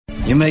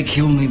You may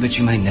kill me, but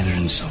you may never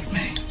insult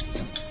me.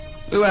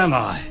 Who am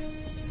I?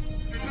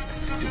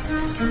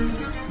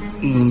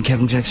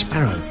 Captain Jack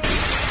Sparrow.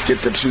 Get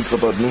the truth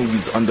about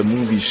movies on the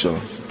movie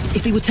show.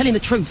 If he were telling the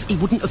truth, he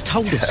wouldn't have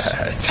told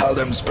us. Tell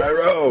them,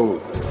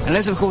 Sparrow.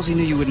 Unless, of course, he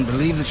knew you wouldn't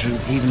believe the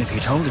truth, even if you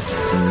told it to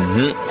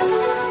him.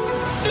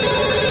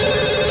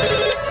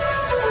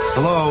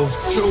 Hello?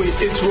 Joey,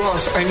 it's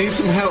Ross. I need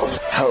some help.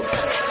 Help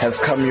has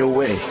come your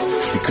way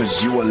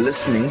because you are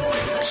listening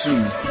to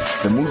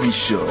the movie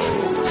show.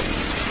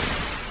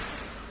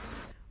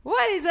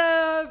 What is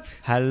up?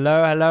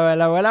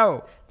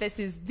 Hello. This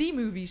is the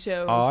movie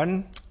show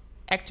On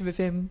Active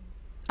FM.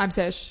 I'm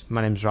Sash.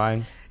 My name's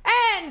Ryan.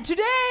 And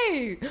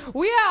today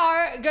we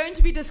are going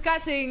to be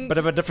discussing Bit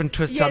of a different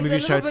twist to our yes, movie a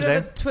show little bit today.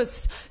 of a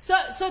twist. So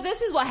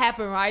this is what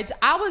happened, right?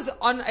 I was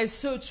on a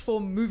search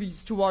for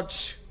movies to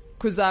watch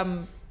because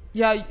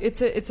yeah,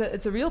 it's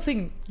a real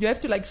thing. You have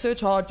to like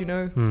search hard, you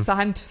know. It's a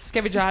hunt,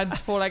 scavenger hunt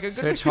for like a good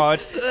Search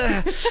hard.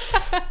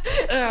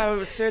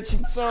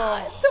 Searching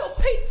so. It's so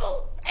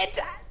painful.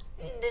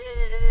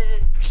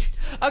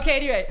 Okay,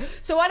 anyway.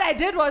 So what I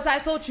did was I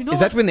thought, you know Is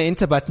that when the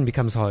enter button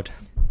becomes hard?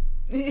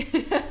 You're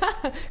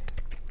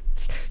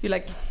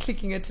like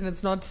clicking it and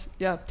it's not,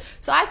 yeah.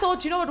 So I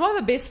thought, you know what, one of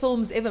the best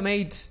films ever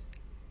made.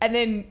 And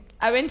then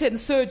I went and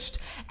searched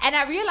and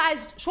I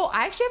realized, sure,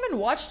 I actually haven't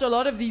watched a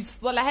lot of these.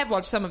 Well, I have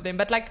watched some of them,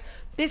 but like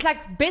there's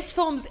like best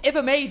films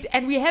ever made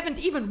and we haven't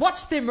even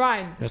watched them,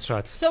 Ryan. That's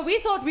right. So we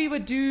thought we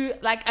would do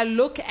like a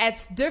look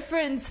at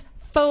different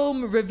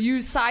film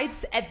review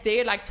sites at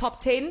their like top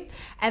 10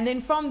 and then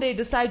from there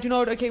decide, you know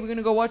what, okay, we're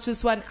gonna go watch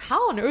this one.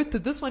 How on earth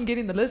did this one get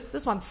in the list?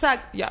 This one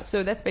sucked. Yeah,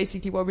 so that's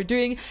basically what we're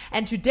doing.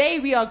 And today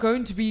we are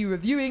going to be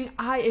reviewing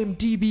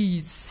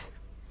IMDbs.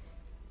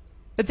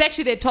 It's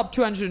actually their top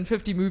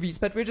 250 movies,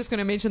 but we're just going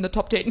to mention the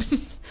top 10.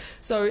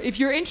 So if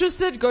you're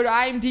interested, go to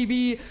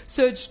IMDb,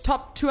 search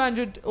top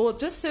 200 or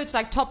just search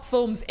like top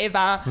films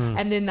ever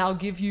and then they'll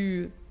give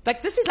you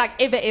like, this is like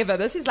ever.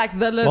 This is like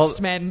the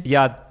list, man.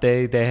 Yeah,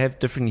 they have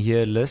different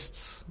year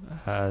lists.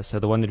 So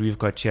the one that we've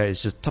got here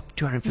is just top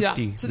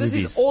 250 Yeah, so this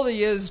movies. is all the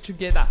years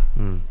together.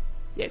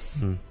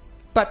 Yes.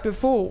 But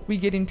before we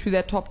get into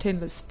that top 10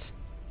 list.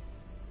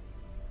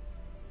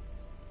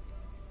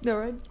 No,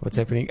 right? What's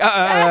happening?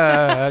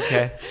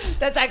 Okay.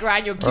 That's like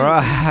Ryan, your cue.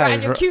 Right,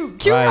 Ryan, your cue.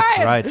 Cue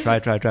Ryan.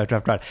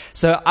 Right.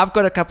 So I've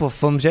got a couple of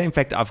films here. In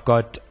fact, I've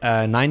got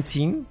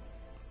 19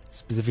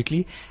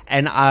 specifically,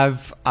 and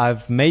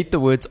I've made the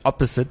words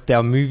opposite. They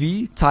are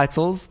movie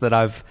titles that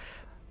I've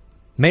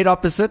made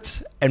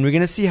opposite, and we're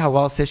going to see how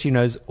well Seshi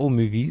knows all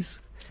movies.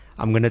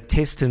 I'm going to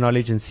test her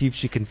knowledge and see if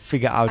she can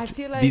figure out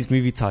like, these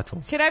movie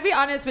titles. Can I be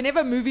honest?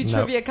 Whenever movie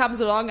trivia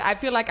comes along, I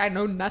feel like I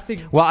know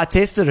nothing. Well, I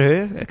tested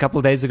her a couple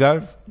of days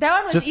ago.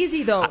 That one was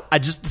easy, though. I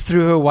just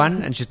threw her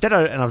one, and she did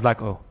it, and I was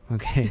like, oh,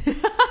 okay.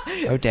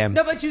 Oh, damn.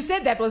 No, but you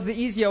said that was the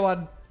easier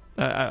one.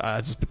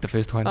 I just picked the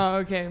first one. Oh,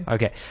 okay.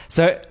 Okay,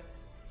 so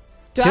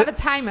do I have a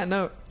timer?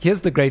 No.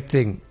 Here's the great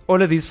thing.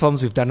 All of these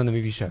films we've done on the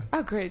movie show.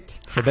 Oh, great.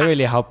 So they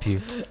really help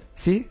you.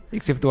 See?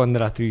 Except the one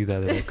that I threw you the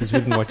other day, because we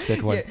didn't watch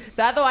that one. Yeah,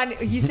 the other one,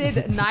 he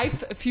said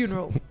knife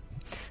funeral.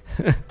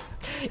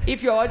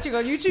 If you're watching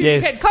on YouTube,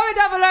 Yes. you can comment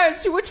down below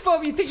as to which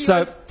film you think he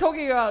was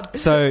talking about.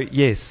 So,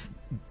 yes,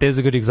 there's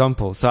a good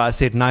example. So I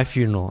said knife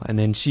funeral, and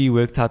then she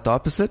worked out the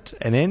opposite,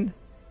 and then,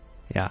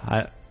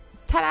 yeah,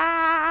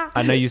 Ta-da!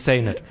 I know you're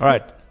saying it. All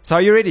right. So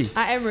are you ready?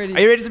 I am ready. Are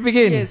you ready to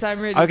begin? Yes, I'm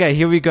ready. Okay,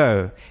 here we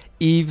go.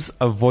 Eve's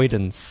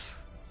avoidance.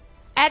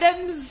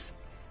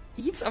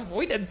 Eve's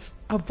avoidance.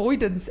 Adam.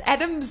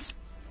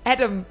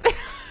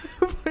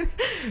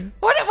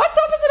 What's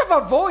the opposite of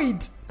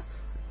avoid?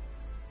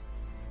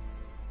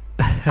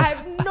 I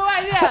have no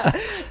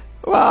idea.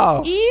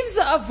 Wow. Eve's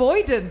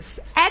avoidance.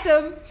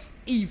 Adam,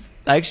 Eve.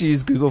 I actually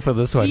used Google for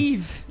this one.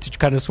 Eve. To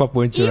kind of swap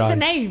words Eve, around. the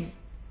name.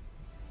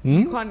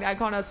 I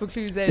can't ask for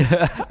clues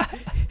there.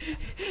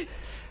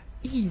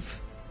 Eve.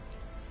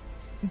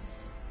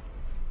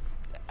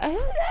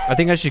 I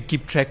think I should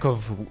keep track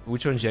of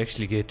which ones you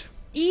actually get.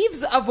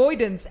 Eve's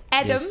avoidance.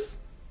 Adam. Yes.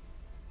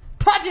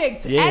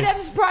 Project. Yes.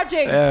 Adam's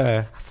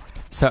project.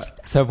 So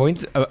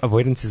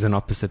avoidance is an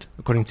opposite,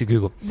 according to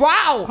Google.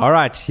 Wow. All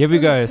right, here we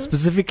go.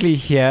 Specifically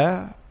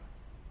here,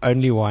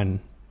 only one.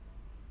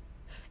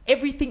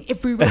 Everything,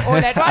 everywhere, all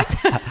at once.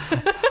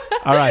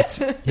 All right,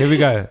 here we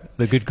go.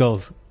 The good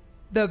girls.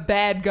 The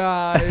bad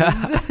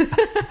guys.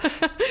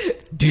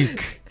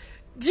 Duke.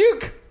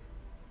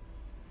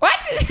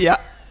 What? Yeah.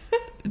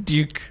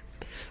 Duke.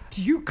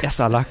 Yes,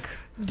 I like.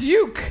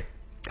 Duke.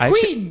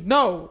 Queen.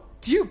 No.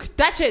 Duke.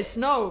 Duchess.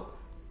 No.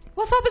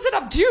 What's the opposite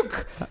of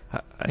Duke?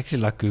 I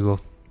actually like Google.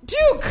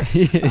 Duke.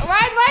 Yes.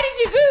 Why did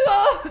you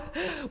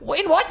Google?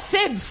 In what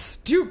sense?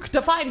 Duke.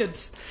 Define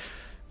it.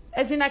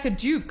 As in like a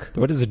duke.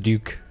 What is a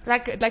duke?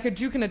 Like a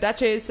duke and a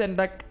duchess and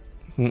like...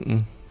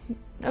 Mm-mm.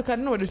 Okay, I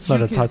don't know what a It's duke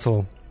not a is.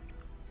 title.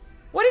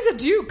 What is a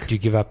duke? Do you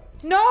give up?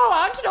 No,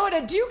 I want to know what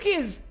a duke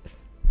is.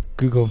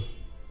 Google.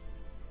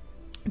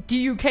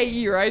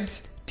 D-U-K-E,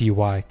 right?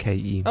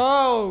 D-Y-K-E.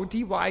 Oh,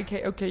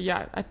 D-Y-K. Okay,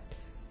 yeah.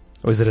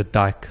 Or is it a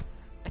dyke?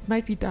 It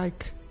might be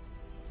dyke.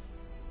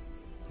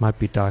 Might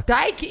be dark.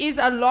 Dike is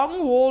a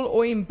long wall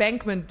or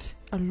embankment.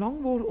 A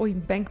long wall or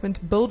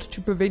embankment built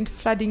to prevent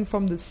flooding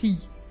from the sea.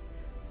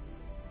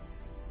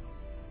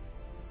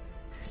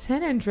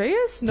 San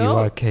Andreas?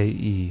 No.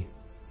 D-Y-K-E.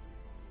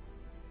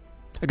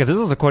 Okay, this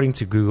is according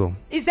to Google.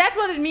 Is that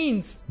what it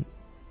means?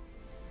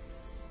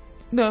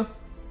 No.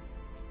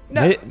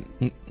 No.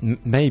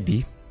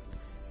 Maybe.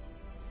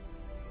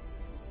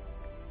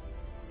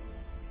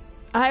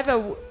 I have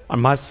a... On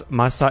my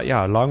side,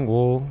 yeah, long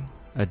wall,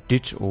 a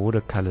ditch, or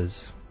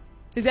watercolors.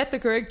 Is that the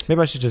correct? Maybe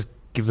I should just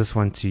give this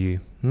one to you.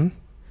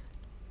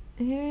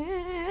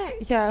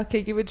 Yeah,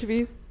 okay, give it to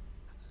me.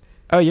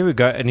 Oh, here we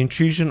go. An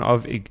intrusion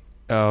of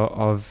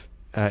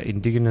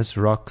indigenous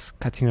rocks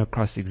cutting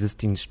across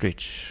existing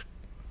stretch.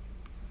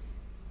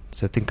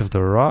 So think of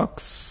the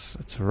rocks.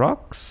 It's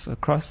rocks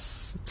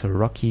across. It's a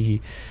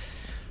rocky,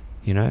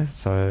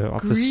 so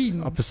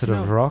opposite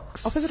of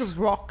rocks. Opposite of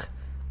rock.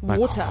 Like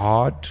Water.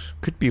 hard.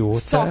 Could be water,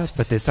 Soft.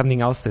 but there's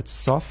something else that's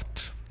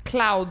soft.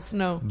 Clouds,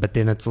 no. But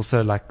then it's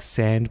also like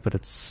sand, but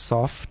it's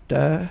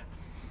softer.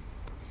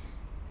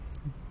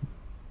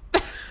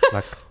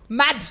 like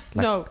Mud,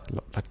 no.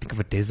 Like think of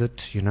a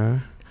desert,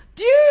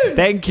 Dude!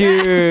 Thank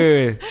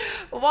you.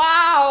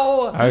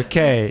 Wow.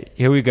 Okay,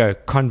 here we go.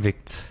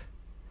 Convict.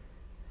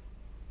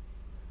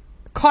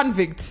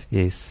 Convict.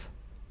 Yes.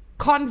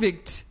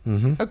 Convict.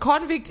 Mm-hmm. A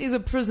convict is a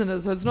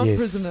prisoner, so it's not Yes.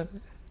 prisoner.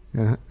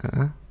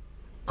 Uh-huh.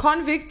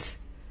 Convict.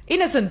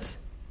 Innocent.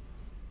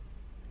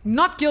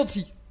 Not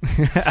guilty.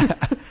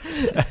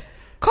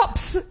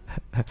 Cops.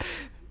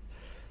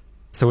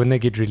 So when they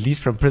get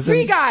released from prison,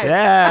 Free guy.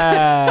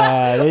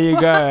 Yeah, there you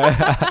go.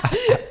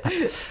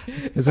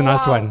 There's a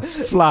nice Wow. one.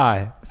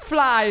 Fly.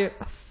 Fly.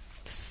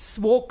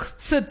 Walk.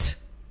 Sit.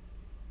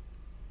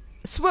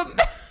 Swim.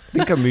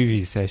 Think of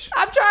movies, Sash.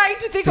 I'm trying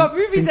to think of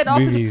movies think and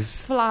opposite.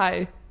 movies.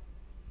 Fly.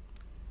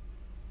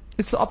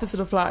 It's the opposite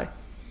of fly.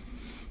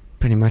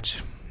 Pretty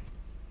much.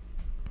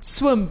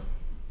 Swim.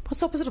 What's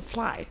the opposite of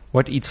fly?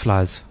 What eats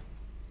flies?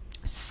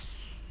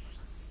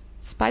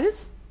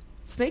 Spiders?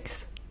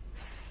 Snakes?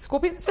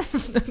 Scorpions?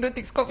 I don't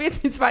think scorpions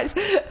eat spiders.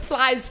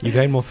 Flies. You're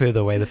going more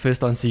further away. The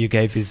first answer you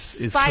gave is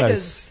Spiders.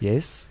 close.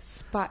 Yes.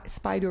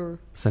 Spider.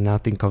 So now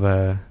think of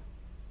a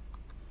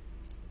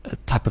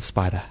type of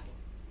spider.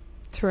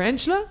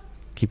 Tarantula?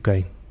 Keep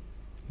going.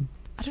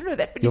 I don't know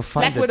that. But You'll it's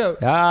find Black it. Widow.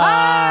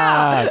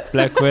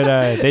 Black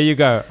Widow. There you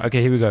go.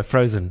 Okay, here we go.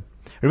 Frozen.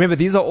 Remember,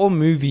 these are all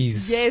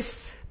movies.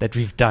 Yes. That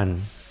we've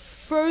done.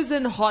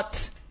 Frozen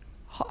hot.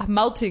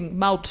 Melting.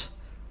 Melt.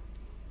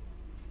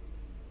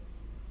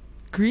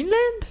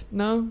 Greenland?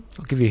 No.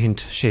 I'll give you a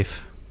hint.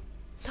 Chef.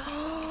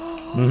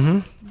 What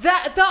was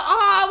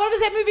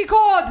that movie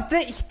called? The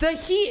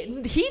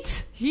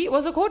Heat?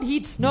 Was it called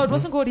Heat? No, it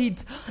wasn't called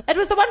Heat. It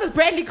was the one with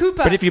Bradley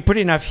Cooper. But if you put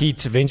enough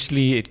heat,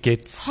 eventually it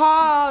gets...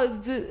 Hot?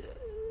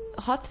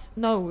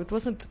 No, it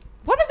wasn't.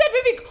 What was that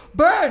movie?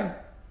 burnt.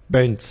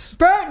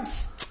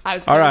 Burnt. I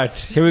was close. All right,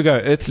 here we go.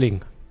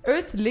 Earthling.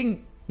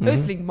 Earthling.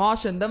 Earthling.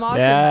 Martian. The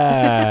Martian.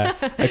 Yeah.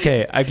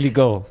 Okay, ugly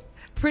girl.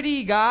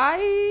 Pretty guy.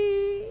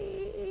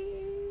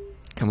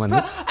 Come on.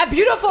 A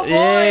beautiful boy.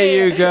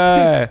 There you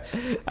go.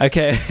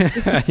 Okay.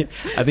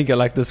 I think I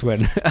like this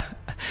one.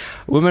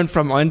 Woman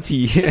from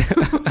Auntie.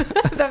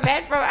 The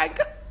man from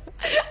Uncle.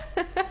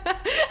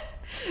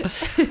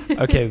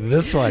 Okay,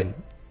 this one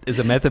is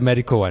a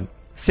mathematical one.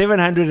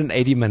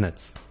 780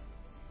 minutes.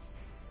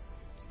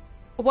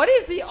 What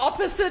is the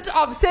opposite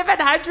of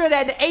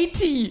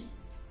 780?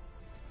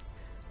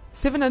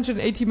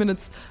 780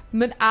 minutes.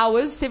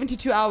 Hours,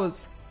 72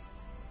 hours.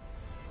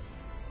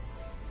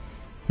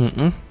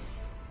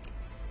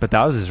 But the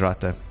hours is right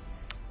though.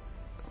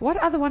 What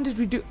other one did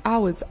we do?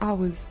 Hours.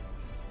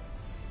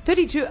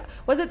 32.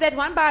 Was it that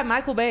one by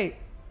Michael Bay?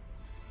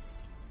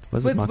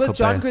 Was it Michael with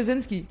John Bay?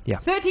 Krasinski? Yeah.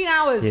 13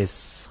 hours.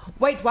 Yes.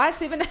 Wait, why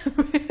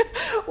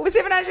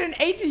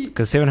 780?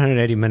 Because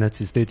 780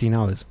 minutes is 13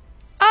 hours.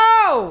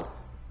 Oh!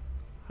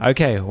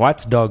 Okay,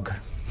 white dog.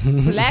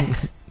 Black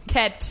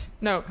cat.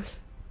 No.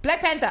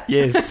 Black Panther.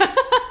 Yes.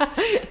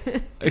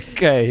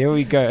 Okay, here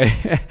we go.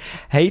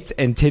 Hate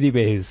and teddy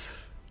bears.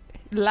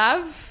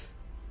 Love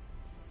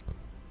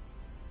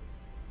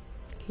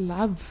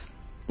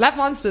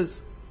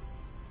monsters.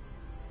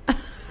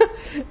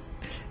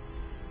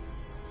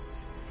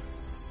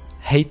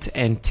 Hate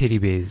and teddy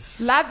bears.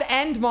 Love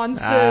and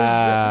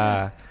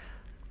monsters.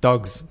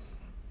 Dogs.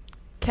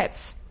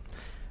 Cats.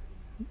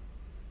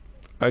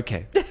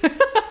 Okay.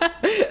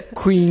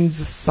 Queen's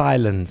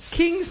silence.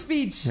 King's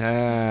speech.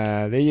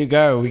 There you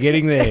go. We're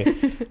getting there.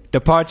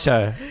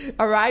 Departure.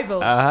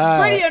 Arrival. Ah.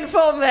 Brilliant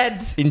film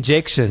that.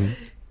 Injection.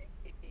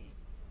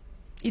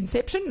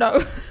 Inception?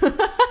 No.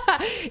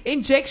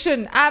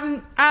 Injection.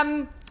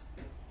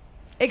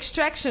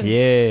 Extraction.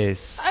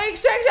 Yes.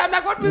 Extraction. I'm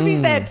like, what movie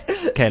is that?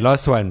 Okay,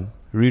 last one.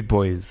 Rude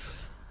boys.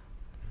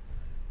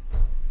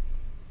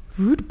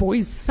 Rude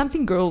boys.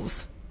 Something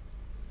girls.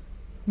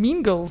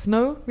 Mean girls.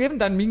 No, we haven't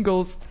done mean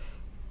girls.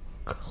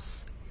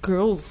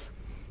 Girls.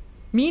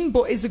 Mean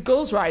boy is a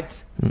girls'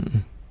 right.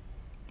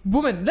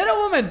 Woman. Little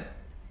woman.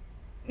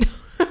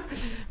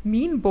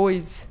 Mean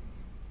boys.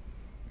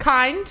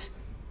 Kind.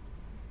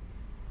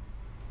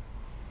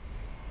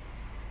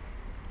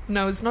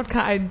 No, it's not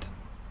kind.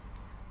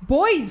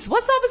 Boys.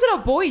 What's the opposite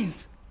of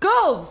boys?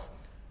 Girls.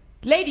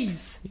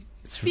 Ladies.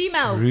 It's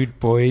Females. Rude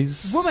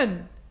boys.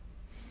 Women.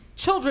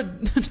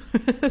 Children.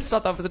 It's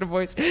not the opposite of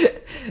boys.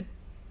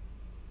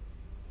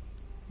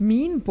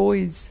 Mean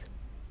boys.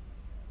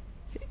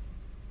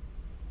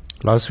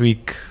 Last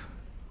week,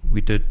 we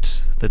did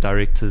the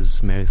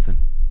director's marathon.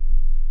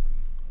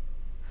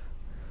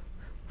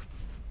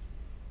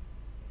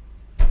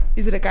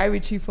 Is it a Guy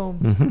Ritchie film?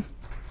 Mm-hmm.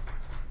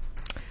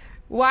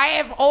 Why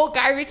have all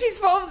Guy Ritchie's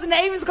films'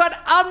 names got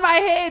on my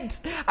head?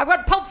 I've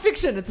got Pulp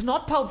Fiction. It's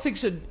not Pulp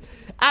Fiction.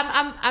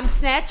 I'm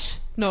Snatch.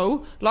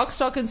 No. Lock,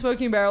 Stock, and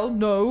Smoking Barrel.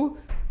 No.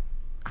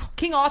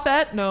 King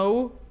Arthur.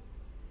 No.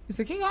 Is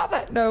it King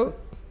Arthur? No.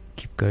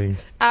 Keep going.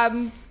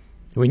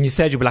 When you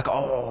said, you'll be like,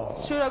 oh,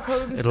 Sherlock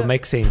Holmes. it'll no.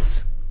 make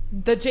sense.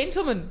 The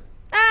Gentleman.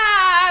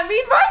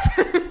 Mean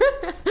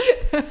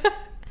Boys.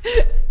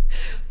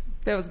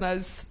 That was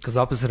nice. Because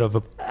opposite of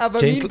a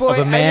mean boy. of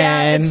a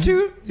man. Yeah, it's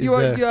true. is You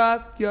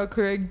a- are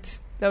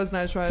correct. That was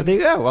nice, Ryan. So there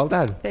you go. Well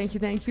done.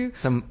 Thank you.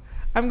 Some.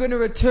 I'm going to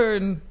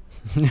return.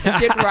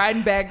 Get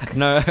Ryan back.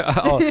 No,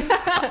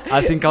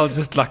 I think I'll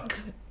just like.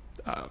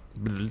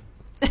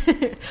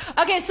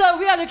 Okay, so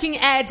we are looking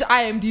at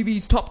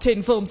IMDb's top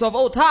 10 films of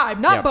all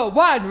time. Number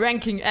 1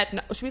 ranking at...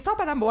 Should we start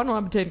by number 1 or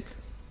number 10?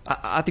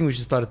 I think we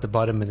should start at the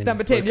bottom and then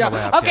Number 10, work our way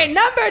yeah. up, Okay, yeah.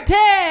 number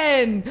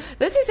 10.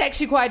 This is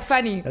actually quite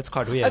funny. That's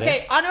quite weird.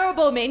 Okay,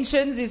 honorable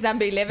mentions is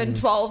number 11,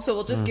 12, so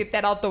we'll just get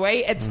that out the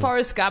way. It's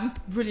Forrest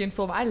Gump. Brilliant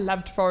film. I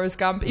loved Forrest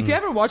Gump. If you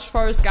haven't watched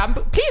Forrest Gump,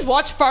 please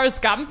watch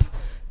Forrest Gump.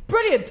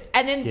 Brilliant.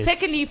 And then Yes.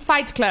 secondly,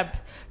 Fight Club.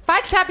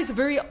 Fight Club is a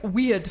very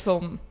weird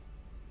film.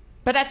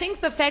 But I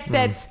think the fact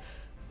that,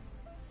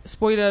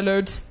 spoiler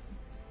alert,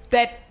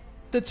 that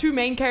the two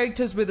main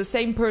characters were the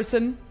same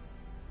person.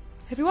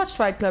 Have you watched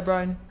Fight Club,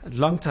 Brian? A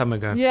long time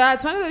ago. Yeah,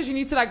 it's one of those you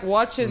need to like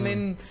watch and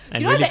then...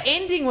 And you know, really the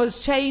ending was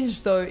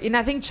changed though. In,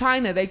 I think,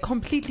 China. They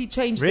completely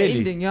changed Really? the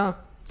ending, yeah.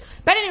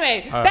 But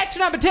anyway, back to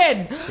number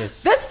 10.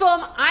 Yes. This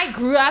film, I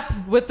grew up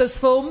with this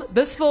film.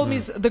 This film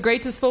is the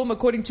greatest film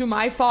according to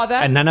my father.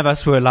 And none of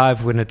us were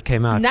alive when it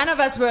came out. None of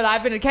us were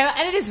alive when it came out.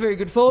 And it is a very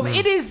good film.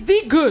 It is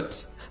the good,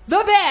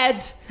 the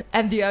bad,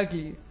 and the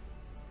ugly.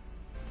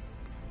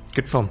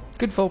 Good film.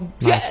 Good film.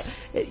 Nice.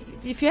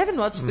 If you haven't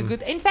watched The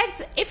Good... In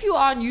fact, if you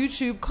are on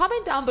YouTube,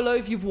 comment down below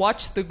if you've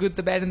watched The Good,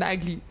 the Bad, and the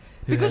Ugly.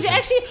 Because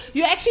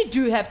you actually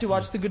do have to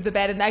watch The Good, the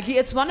Bad, and the Ugly.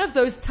 It's one of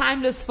those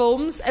timeless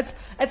films.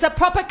 It's a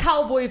proper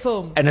cowboy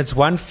film. And it's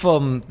one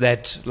film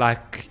that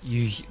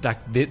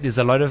there's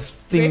a lot of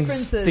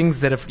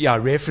things that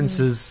have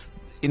references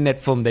in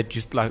that film that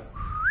just like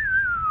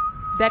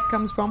That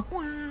comes from...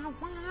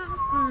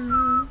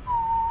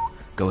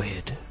 go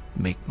ahead,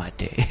 make my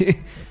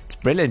day. It's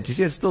brilliant. You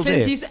see, it's still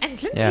Clint there. Eastwood, and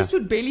Clint Yeah.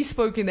 Eastwood barely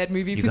spoke in that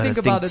movie, if you gotta think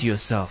about to it.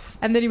 yourself.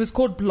 And then he was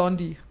called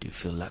Blondie. Do you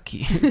feel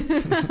lucky?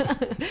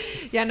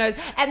 Yeah, no.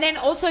 And then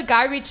also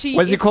Guy Ritchie...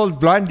 Was he called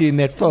Blondie in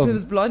that He film?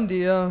 was Blondie,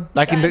 yeah.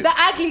 Like in the-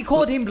 Ugly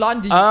called him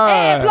Blondie. Oh.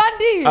 Hey,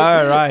 Blondie!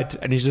 Oh, right.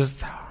 And he's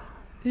just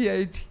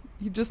Yeah,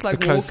 he'd just like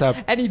The close walk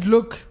up. and he'd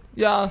look,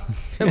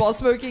 while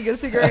smoking a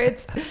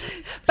cigarette.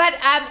 But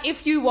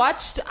if you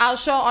watched our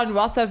show on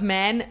Wrath of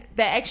Man,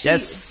 they actually,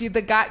 Yes.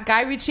 the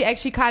Guy Ritchie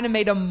actually kind of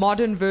made a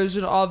modern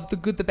version of The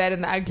Good, the Bad,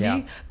 and the Ugly.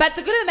 Yeah. But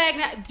The Good and the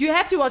Bad, you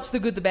have to watch The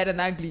Good, the Bad, and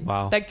the Ugly.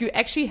 Wow. Like you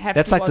actually have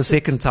that's to like watch the it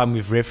second time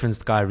we've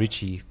referenced Guy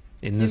Ritchie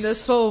in in this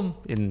this film.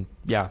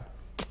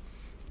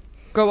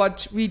 Go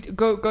watch.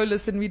 Go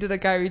listen. We did a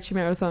Guy Ritchie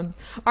marathon.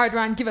 All right,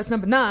 Ryan, give us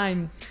number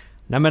 9.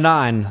 Number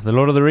 9, The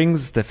Lord of the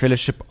Rings, The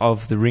Fellowship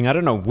of the Ring. I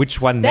don't know which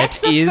one That's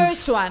that the is.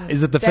 first one.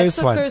 Is it the That's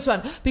first one? That's the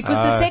first one. Because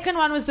the second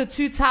one was The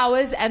Two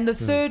Towers, and the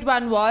third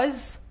one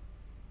was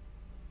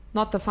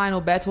not The Final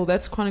Battle.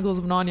 That's Chronicles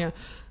of Narnia.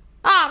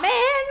 Ah,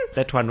 man!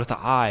 That one with the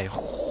eye. The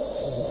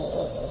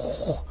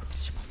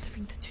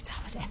Two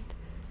Towers and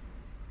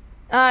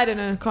I don't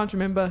know. Can't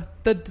remember.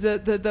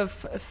 The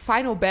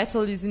Final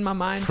Battle is in my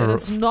mind, and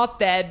it's not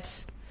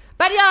that.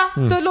 But yeah,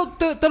 the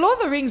Lord of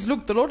the Rings.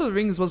 Look, the Lord of the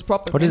Rings was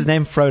proper. What is his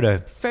name?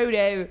 Frodo.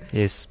 Frodo.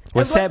 Yes.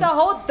 Was Sam? the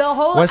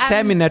whole Was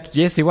Sam in that?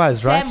 Yes, he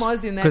was. Right. Sam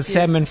was in that, Because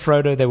Sam yes. and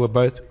Frodo, they were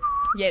both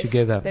Yes,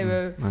 together. they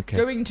were Okay.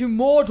 going to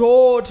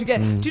Mordor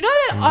together. Do you know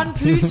that on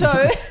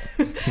Pluto,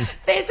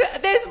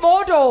 there's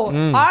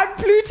Mordor on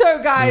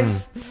Pluto,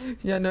 guys?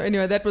 Yeah, no.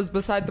 Anyway, that was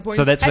beside the point.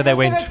 So that's where And they there's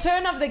went. The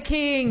Return of the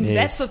King. Yes.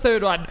 That's the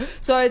third one.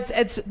 So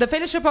it's the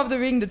Fellowship of the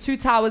Ring, the Two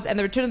Towers, and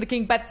the Return of the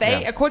King. But they,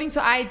 Yeah. according to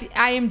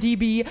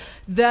IMDb,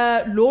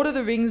 the Lord of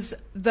the Rings,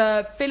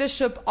 the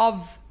Fellowship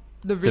of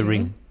the Ring. The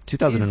Ring.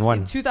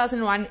 2001.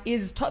 2001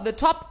 is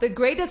the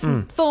greatest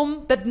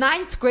film, the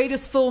 9th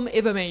greatest film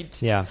ever made.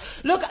 Yeah.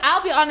 Look,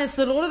 I'll be honest,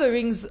 the Lord of the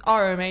Rings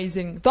are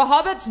amazing. The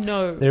Hobbit,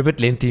 no. They're a bit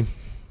lengthy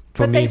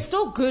for But me. they're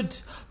still good.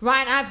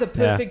 Ryan, I have the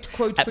perfect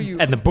quote for you.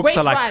 And the books Wait,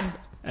 are like... Ryan.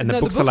 And the No,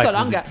 books are like...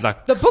 longer.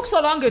 like The books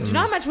are longer. Do you know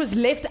how much was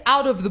left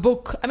out of the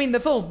book? I mean, the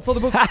film for the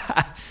book.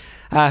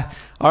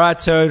 All right,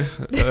 so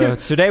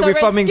today So we're we're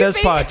filming this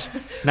skipping- part.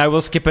 No,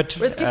 we'll skip it.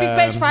 We're skipping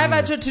page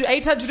 500 to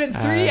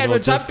 803 and we'll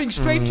we're just- jumping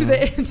straight to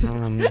the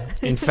end.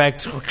 In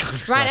fact,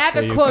 Right, I have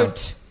there a you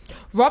quote.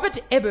 Robert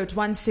Ebert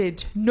once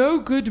said, "No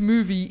good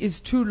movie is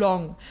too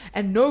long,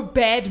 and no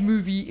bad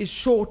movie is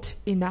short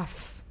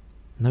enough."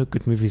 No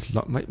good movies.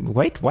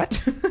 Wait,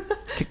 what?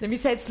 Let me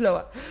say it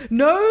slower.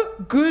 No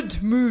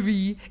good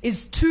movie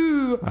is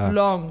too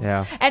long.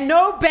 yeah. And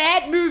no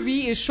bad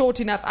movie is short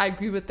enough. I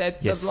agree with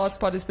that. Yes. The last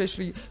part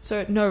especially.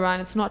 So, no,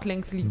 Ryan, it's not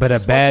lengthy. But a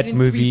Just watch it bad in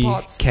 3 movie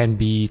parts. can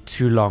be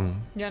too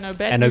long, Yeah, no,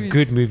 bad and a movies.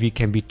 good movie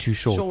can be too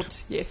short.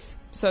 Short, yes.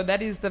 So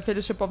that is the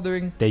Fellowship of the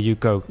Ring. There you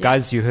go, Yeah.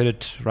 guys. You heard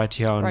it right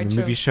here on Right the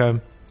here. movie show.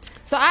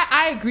 So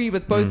I agree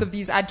with both of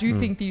these. I do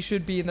think these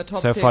should be in the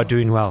top So 10. far,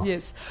 doing well.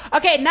 Yes.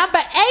 Okay, number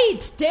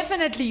 8,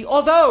 definitely.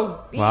 Although,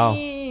 Wow.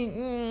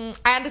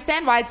 I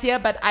understand why it's here,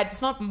 but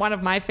it's not one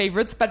of my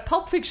favorites. But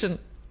Pulp Fiction.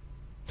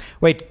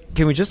 Wait,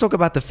 can we just talk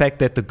about the fact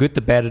that the good,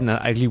 the bad, and the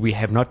ugly we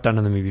have not done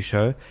on the movie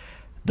show?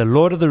 The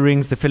Lord of the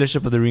Rings, the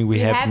Fellowship of the Ring, we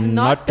have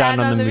not done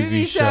on the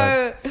movie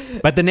show.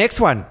 But the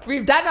next one,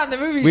 We've done on the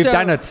movie We've show.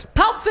 done it.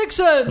 Pulp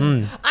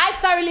Fiction. I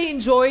thoroughly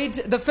enjoyed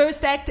the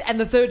first act and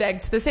the third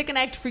act. The second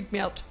act freaked me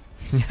out.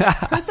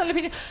 Personal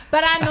opinion.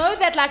 But I know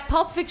that like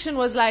Pulp Fiction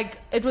was like,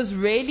 it was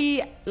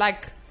really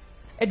like,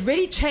 it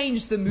really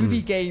changed the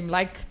movie game.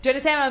 Like, do you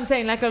understand what I'm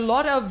saying? Like a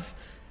lot of,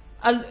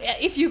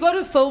 if you go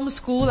to film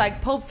school,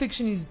 like Pulp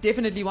Fiction is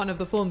definitely one of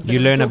the films that You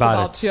we learn talk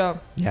about it.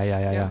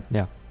 Yeah.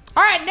 Yeah.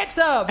 All right, next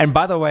up. And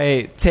by the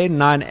way, 10,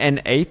 9,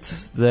 and 8,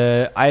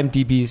 the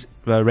IMDb's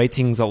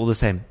ratings are all the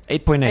same.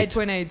 8.8.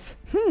 8.8.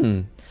 Hmm.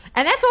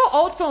 And that's all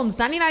old films.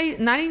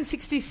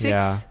 1966.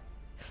 Yeah.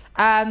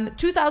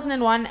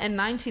 2001 and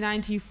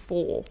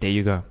 1994. There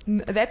you go.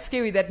 That's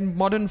scary that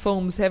modern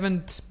films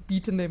haven't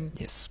beaten them.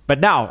 Yes. But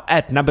now,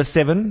 at number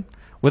 7,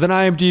 with an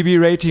IMDb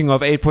rating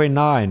of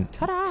 8.9,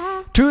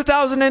 Ta-da!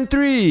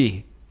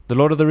 2003, The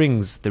Lord of the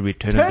Rings, The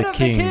Return of Turn the of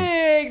King. the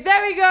King.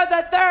 There we go,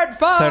 the third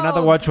film. So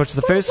another watch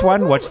the first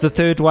one, watch the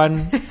third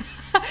one.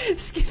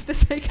 Skip the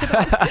second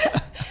one.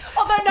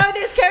 Although, no,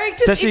 there's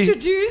characters Sashi,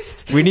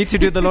 introduced. We need to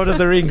do The Lord of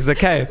the Rings,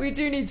 okay? We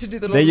do need to do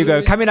the Lord There of you the go.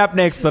 Rings. Coming up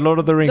next, The Lord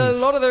of the Rings. The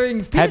Lord of the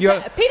Rings. Have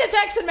your- Peter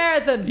Jackson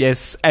Marathon.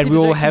 Yes, and Peter we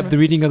will Jackson. have the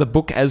reading of the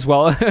book as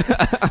well.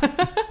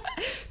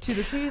 To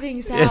the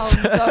soothing Yes.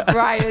 sounds of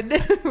Ryan.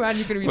 Ryan,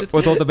 you can read it.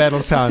 with all the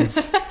battle sounds.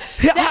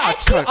 There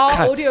actually are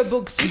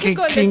audiobooks. You can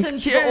go Clink, listen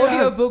to yeah. the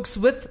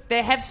audiobooks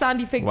they have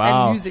sound effects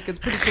Wow. and music. It's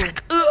pretty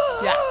cool.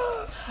 Yeah.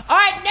 All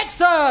right,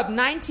 next up,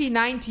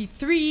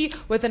 1993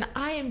 with an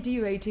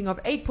IMDb rating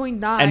of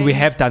 8.9. And we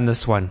have done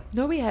this one.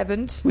 No, we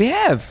haven't. We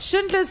have.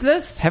 Schindler's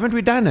List. Haven't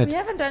we done it? We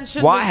haven't done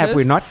Schindler's Why have List.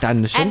 we not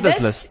done the Schindler's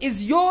and this List?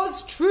 is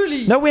yours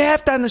truly. No, we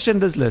have done the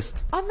Schindler's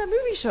List. On the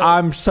movie show.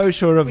 I'm so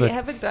sure of we it.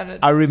 haven't done it.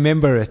 I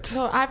remember it.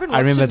 No, I haven't I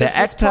watched remember the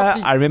Schindler's List actor.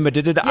 properly. I remember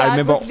did it. Yeah, I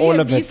remember it was all Liam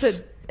of Neeson.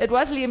 it. It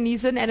was Liam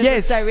Neeson and it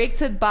Yes. was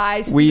directed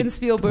by Steven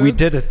Spielberg. We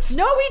did it.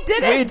 No, we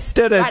didn't. We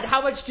did it. Right,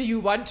 how much do you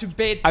want to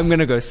bet? I'm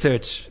gonna go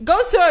search.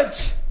 Go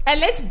search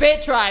and let's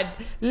bet, Ryan.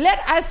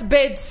 Let us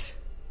bet.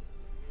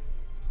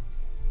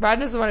 Ryan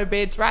doesn't want to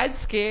bet. Ryan's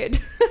scared.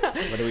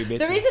 What are we betting?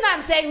 The reason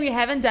I'm saying we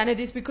haven't done it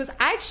is because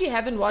I actually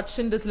haven't watched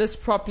Schindler's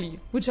List properly,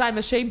 which I'm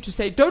ashamed to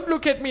say. Don't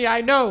look at me.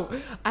 I know.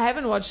 I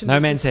haven't watched Schindler's No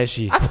man List. says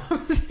she. I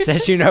promise you.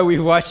 Says you know we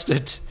watched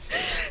it.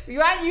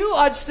 Ryan, you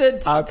watched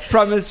it. I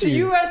promise You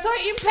you. were so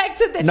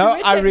impacted that No, you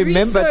went I and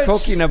remember researched.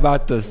 talking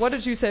about this. What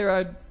did you say,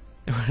 Ryan?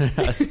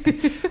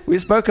 We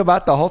spoke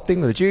about the whole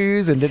thing with the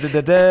Jews and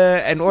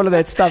and all of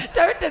that stuff.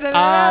 Don't da-da-da-da.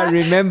 I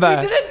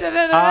remember. You didn't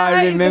da-da-da-da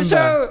I in the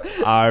remember.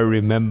 show. I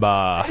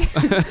remember.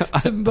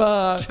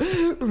 Simba,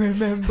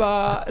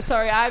 remember.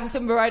 Sorry, I'm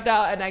Simba right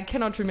now and I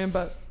cannot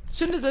remember.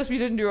 Schindler's List we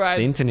didn't do The right.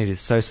 internet is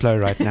so slow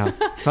right now.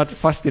 It's not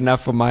fast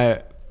enough for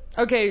my.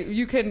 Okay,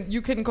 you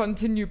can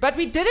continue. But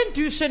we didn't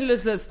do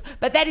Schindler's List.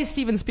 But that is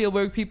Steven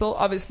Spielberg, people.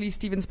 Obviously,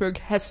 Steven Spielberg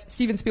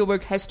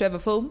has to have a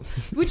film.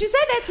 Would you say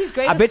that's his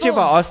greatest I bet you if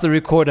film? I asked the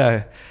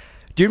recorder,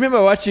 do you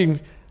remember watching?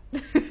 Do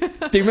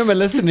you remember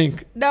listening?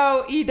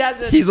 No, he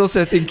doesn't. He's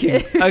also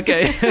thinking.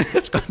 Okay,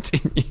 let's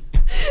continue.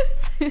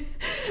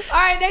 All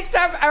right, next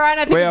up, Ryan,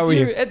 I think Where it's are we?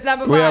 you. It's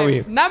number 5. Where are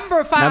we?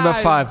 Number 5.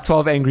 Number 5,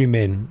 12 Angry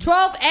Men.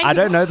 12 Angry I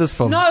don't know this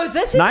film. No,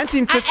 this is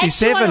 1957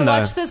 I actually want though. to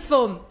watch this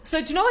film.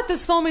 So do you know what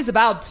this film is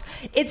about?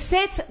 It's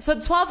set. So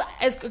 12.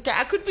 Okay,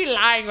 I could be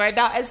lying right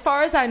now. As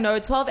far as I know,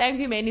 12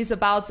 Angry Men is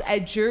about a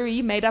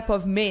jury made up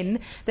of men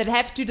that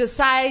have to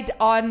decide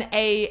on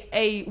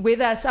a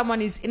whether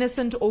someone is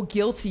innocent or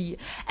guilty,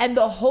 and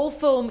the whole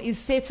film is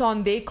set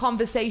on their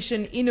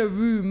conversation in a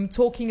room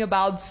talking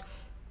about.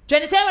 Do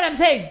you understand what I'm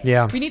saying?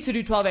 Yeah. We need to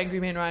do 12 Angry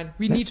Men, Ryan.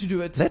 We need to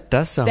do it. That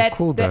does sound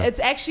cool though. It's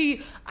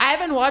actually, I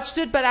haven't watched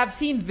it, but I've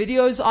seen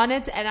videos on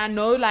it, and I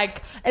know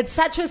like it's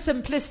such a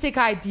simplistic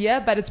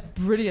idea, but it's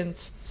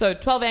brilliant. So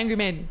 12 Angry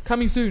Men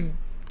coming soon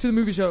to the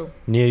movie show.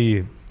 Near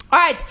you. All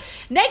right,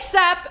 next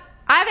up,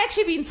 I've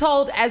actually been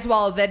told as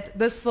well that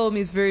this film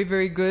is very,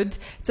 very good.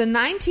 It's a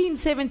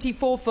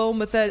 1974 film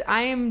with an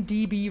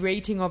IMDb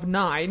rating of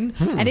 9,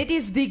 and it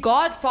is The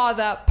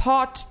Godfather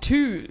Part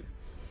 2.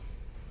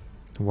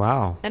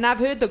 Wow. And I've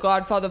heard the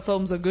Godfather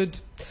films are good.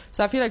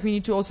 So I feel like we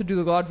need to also do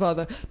the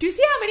Godfather. Do you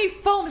see how many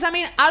films? I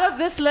mean, out of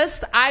this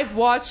list, I've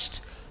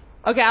watched...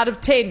 Okay, out of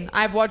 10,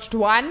 I've watched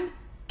 1,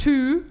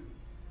 2,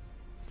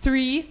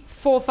 3,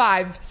 4,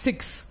 5,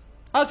 6.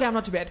 Okay, I'm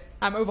not too bad.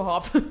 I'm over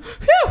half. Phew!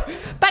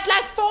 But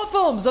like 4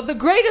 films of the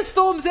greatest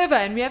films ever,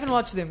 and we haven't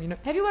watched them. You know,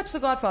 have you watched The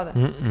Godfather?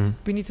 Mm-mm.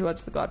 We need to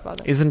watch The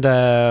Godfather. Isn't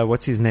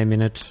what's his name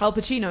in it? Al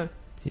Pacino.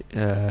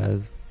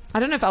 I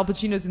don't know if Al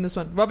Pacino's in this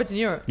one. Robert De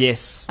Niro.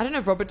 Yes. I don't know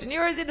if Robert De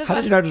Niro is in this How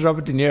one. did you know it was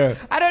Robert De Niro?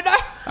 I don't know.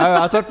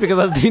 Oh, I thought because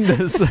I was doing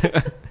this.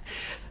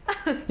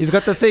 He's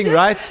got the thing, Just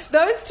right?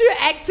 Those 2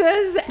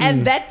 actors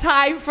and that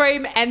time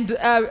frame and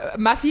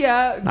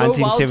Mafia go well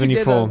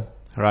 1974. together.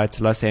 Right,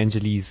 Los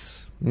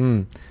Angeles.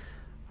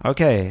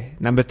 Okay,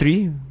 number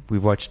 3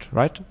 we've watched,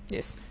 right?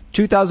 Yes.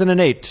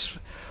 2008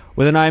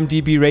 with an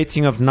IMDb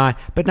rating of 9.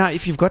 But now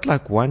if you've got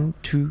like 1,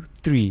 2,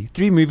 3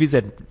 movies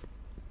at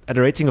a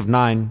rating of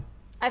 9.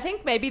 I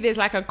think maybe there's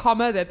like a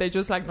comma that they're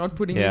just like not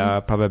putting in. Yeah,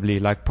 probably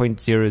like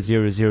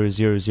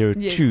 0.000002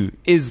 Yes.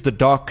 is The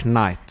Dark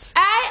Knight.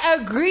 I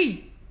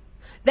agree.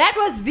 That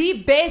was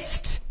the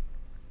best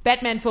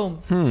Batman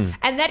film.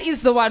 And that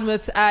is the one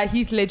with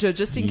Heath Ledger,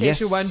 just in case Yes.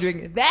 you're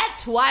wondering.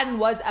 That one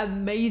was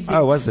amazing.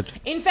 Oh, was it?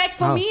 In fact,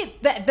 for Oh. me,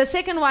 the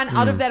second one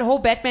out of that whole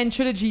Batman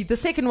trilogy, the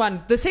second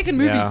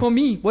movie Yeah. for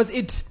me was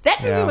it.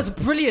 That movie Yeah. was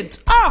brilliant.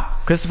 Oh,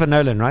 Christopher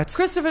Nolan, right?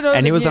 Christopher Nolan.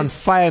 And he was on yes.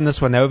 fire in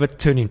this one. They're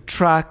overturning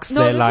trucks.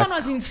 No, They're this like, one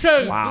was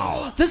insane.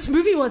 Wow. This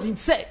movie was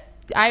insane.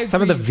 I agree.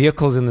 some of the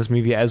vehicles in this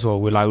movie as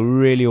well were like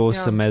really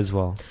awesome as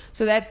well.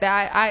 So that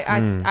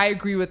I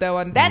agree with that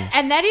one.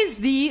 And that is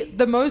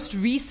the most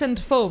recent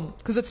film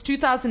because it's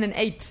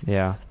 2008.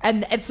 Yeah.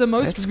 And it's the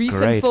most That's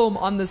recent great. film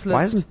on this list.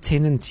 Why isn't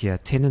Tennant here?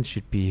 Tennant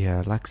should be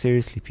here. Like,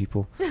 seriously,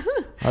 people.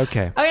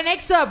 Okay. Okay,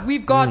 next up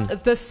we've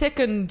got the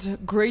second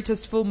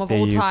greatest film of There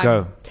all you time.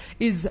 go.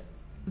 Is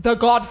The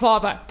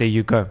Godfather. There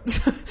you go.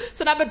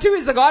 So number 2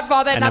 is The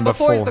Godfather, and And number number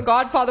 4 is four. The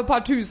Godfather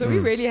Part 2. So we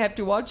really have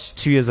to watch.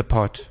 2 years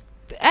apart.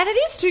 And it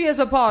is 2 years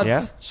apart.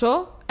 Yeah.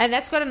 Sure. And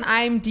that's got an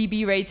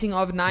IMDb rating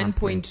of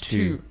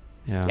 9.2.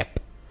 Yeah. Yep.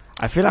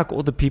 I feel like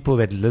all the people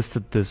that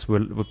listed this were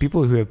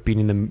people who have been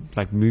in the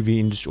like movie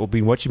industry or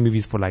been watching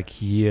movies for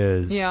like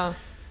years. Yeah.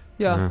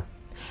 Yeah.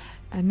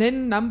 And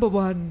then number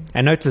 1.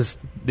 And notice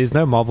there's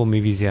no Marvel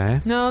movies here. Eh?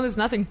 No, there's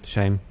nothing.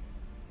 Shame.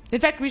 In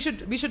fact, we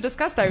should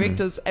discuss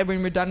directors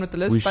when we're done with the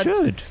list. We but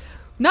should.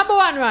 Number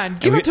 1, Ryan,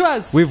 give it to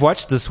us. We've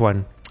watched this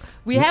one.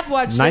 We have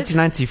watched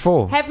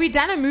 1994. it. Have we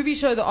done a movie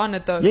show on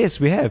it though? Yes,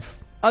 we have.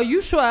 Are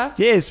you sure?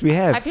 Yes, we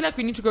have. I feel like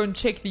we need to go and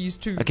check these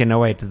two. Okay, no,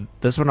 wait.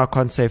 This one I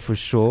can't say for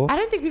sure. I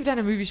don't think we've done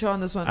a movie show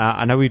on this one.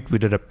 I know we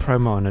did a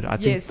promo on it. I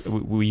Yes.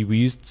 think we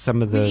used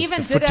some of the we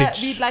even the did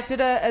footage.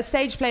 a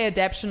stage play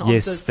adaptation of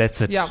Yes, this. that's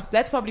it. Yeah,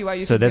 that's probably why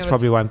you. So that's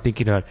probably why I'm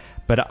thinking of it.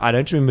 But I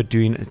don't remember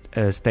doing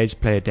a stage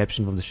play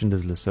adaptation of the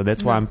Schindler's List. So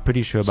that's why I'm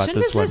pretty sure about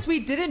Schindler's this one. List we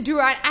didn't do.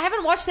 I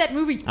haven't watched that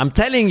movie. I'm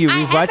telling you,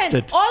 we've watched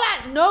it. All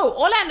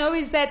I know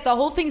is that the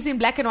whole thing's in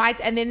black and white,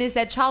 and then there's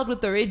that child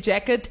with the red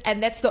jacket,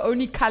 and that's the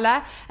only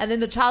color. And then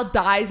the child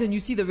dies, and you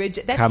see the red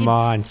jacket. Come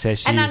on,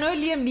 Sashi. And I know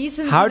Liam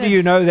Neeson's How in do it.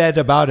 you know that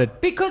about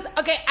it? Because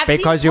I've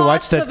Because seen you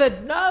parts watched it. of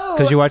it. No,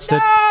 Because you watched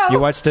it. You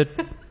watched it.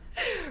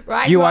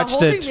 Right, You are watched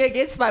holding it. me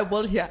against my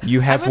will here. You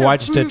have I'm gonna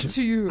watched prove it.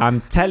 To you.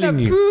 I'm telling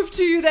gonna you. Prove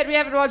to you that we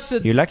haven't watched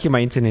it. You're lucky my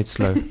internet's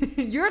slow.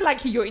 You're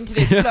lucky your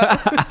internet's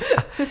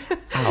slow.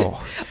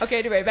 Ow. Okay,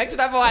 anyway, back to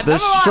number one. The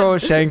Number one.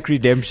 Shawshank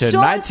Redemption,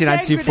 Shawshank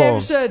 1994.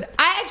 Redemption.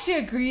 I actually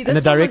agree. This And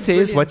the film was director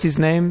is, brilliant. what's his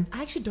name?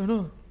 I actually don't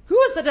know. Who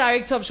was the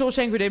director of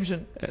Shawshank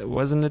Redemption?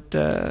 Wasn't it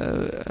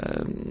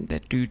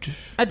that dude?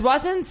 It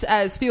wasn't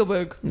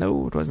Spielberg.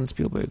 No, it wasn't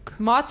Spielberg.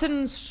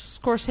 Martin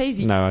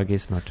Scorsese. No, I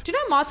guess not. Do you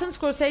know Martin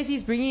Scorsese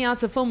is bringing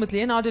out a film with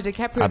Leonardo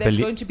DiCaprio I that's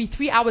belie- going to be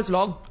 3 hours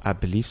long? I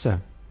believe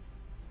so.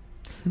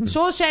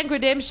 Shawshank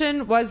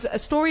Redemption was a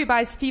story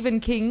by Stephen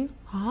King.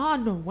 Ah,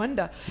 no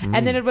wonder. Mm.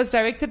 And then it was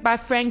directed by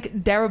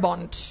Frank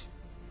Darabont.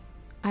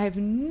 I have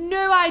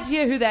no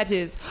idea who that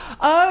is.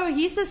 Oh,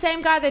 he's the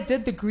same guy that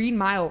did The Green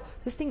Mile.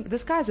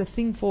 This guy's a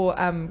thing for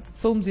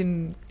films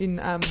in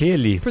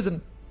Clearly.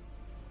 prison.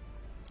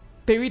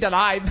 Buried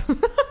Alive.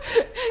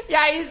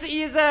 Yeah,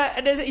 he's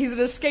an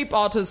escape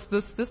artist.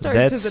 This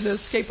director's an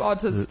escape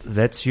artist.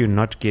 That's you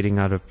not getting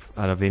out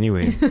of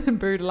anywhere.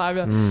 Buried Alive.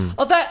 Yeah.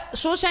 Although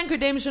Shawshank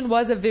Redemption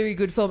was a very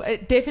good film.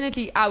 It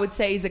definitely, I would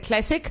say, is a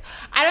classic.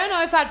 I don't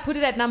know if I'd put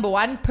it at number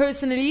one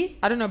personally.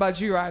 I don't know about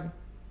you, Ryan.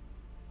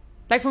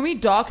 Like for me,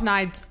 Dark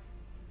Knight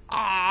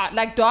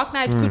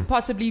could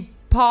possibly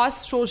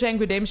pass Shawshank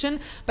Redemption,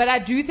 but I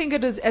do think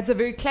it's a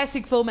very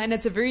classic film, and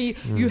it's a very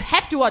you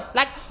have to watch.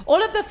 Like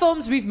all of the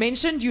films we've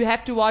mentioned, you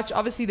have to watch.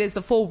 Obviously, there's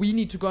the 4 we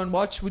need to go and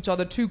watch, which are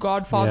the 2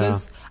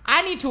 Godfathers.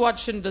 I need to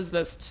watch Schindler's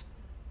List.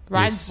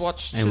 Ryan's Yes.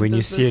 watched And when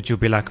you Schindler's see List. it, you'll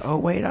be like, oh,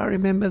 wait, I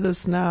remember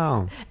this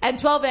now. And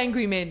 12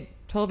 Angry Men.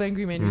 12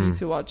 Angry Men you need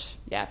to watch.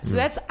 Yeah. So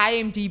that's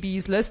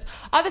IMDb's list.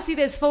 Obviously,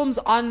 there's films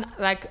on,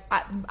 like,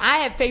 I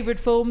have favorite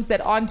films that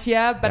aren't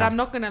here, but Yeah. I'm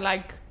not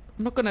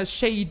going to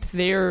shade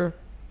their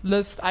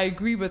list. I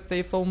agree with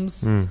their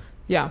films.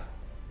 Yeah.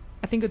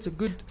 I think it's a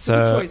good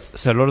choice.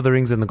 So Lord of the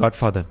Rings and The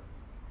Godfather.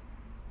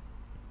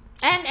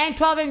 And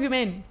 12 Angry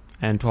Men.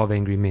 And 12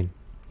 Angry Men.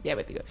 Yeah,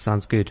 there you go.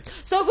 Sounds good.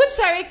 So which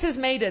directors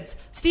made it?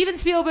 Steven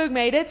Spielberg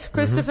made it.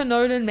 Christopher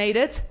Nolan made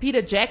it.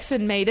 Peter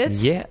Jackson made it.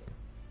 Yeah.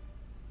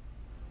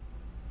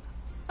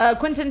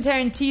 Quentin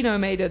Tarantino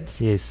made it.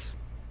 Yes.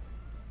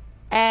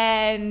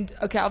 And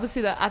okay,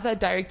 obviously the other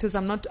directors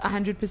I'm not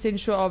 100%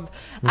 sure of.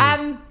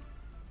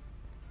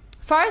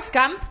 Forrest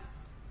Gump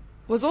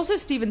was also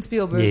Steven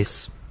Spielberg.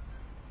 Yes.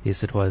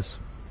 Yes, it was.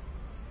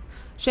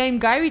 Shame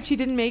Guy Ritchie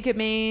didn't make it,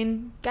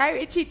 man. Guy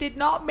Ritchie did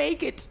not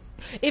make it.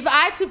 If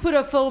I had to put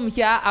a film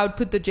here, I would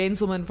put The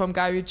Gentleman from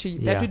Guy Ritchie.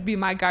 That Yeah. would be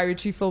my Guy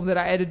Ritchie film that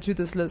I added to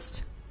this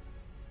list.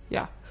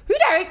 Yeah. Who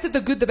directed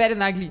The Good, the Bad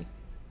and the Ugly?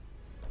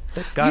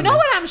 That guy, You know man.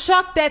 what? I'm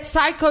shocked that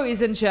Psycho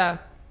isn't here.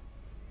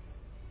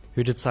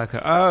 Who did Psycho?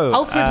 Oh,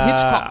 Alfred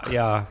Hitchcock.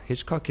 Yeah,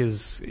 Hitchcock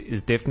is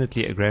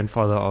definitely a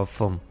grandfather of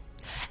film.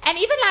 And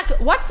even like,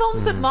 what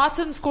films did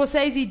Martin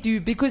Scorsese do?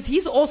 Because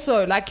he's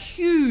also like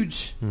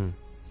huge.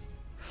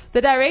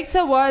 The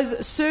director was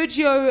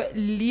Sergio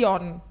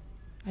Leone.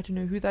 I don't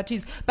know who that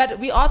is, but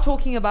we are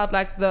talking about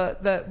like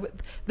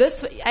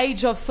this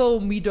age of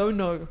film. We don't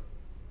know.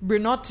 Do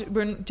you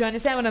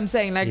understand what I'm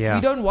saying? Like Yeah.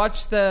 we don't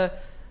watch the.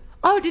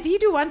 Oh, did he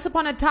do Once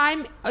Upon a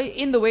Time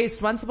in the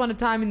West? Once Upon a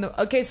Time in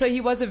the. Okay, so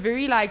he was a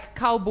very like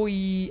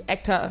cowboy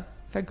actor,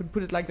 if I could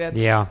put it like that.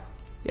 Yeah.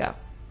 Yeah.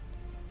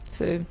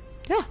 So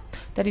yeah,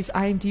 that is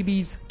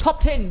IMDb's top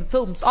 10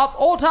 films of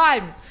all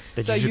time.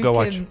 That so you should go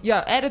watch.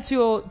 Yeah, add it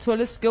to a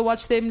list. Go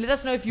watch them. Let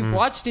us know if you've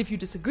watched. If you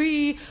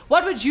disagree,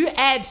 what would you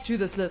add to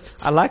this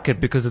list? I like it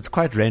because it's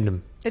quite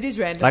random. It is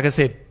random. Like I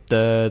said,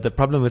 the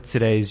problem with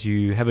today is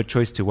you have a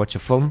choice to watch a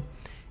film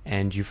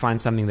and you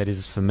find something that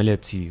is familiar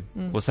to you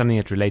or something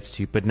that relates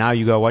to you. But now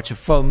you go watch a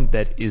film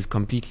that is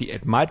completely,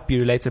 it might be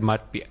related,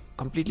 might be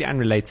completely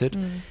unrelated,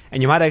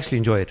 and you might actually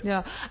enjoy it.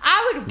 Yeah,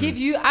 I would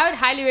I would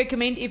highly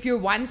recommend, if you're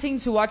wanting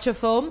to watch a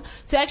film,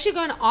 to actually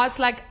go and ask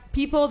like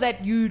people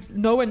that you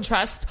know and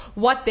trust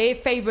what their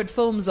favorite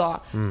films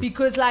are,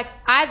 because like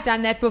I've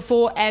done that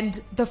before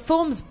and the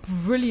film's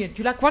brilliant.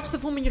 You like watch the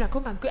film and you're like, oh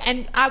my god,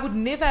 and I would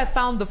never have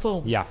found the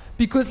film,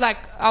 because like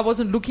I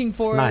wasn't looking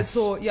for It's nice. it,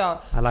 or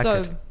I like so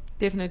it.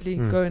 definitely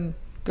go and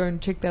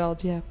check that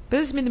out. Yeah, but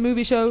this has been the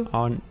movie show.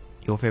 On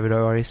your favorite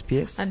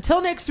ORSPS.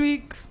 Until next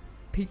week,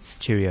 peace.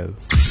 Cheerio.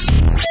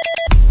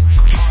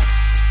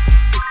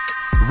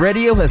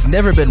 Radio has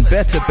never been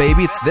better,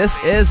 baby. This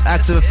is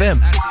Active FM.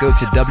 Go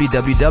to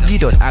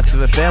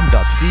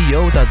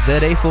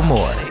www.activefm.co.za for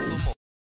more.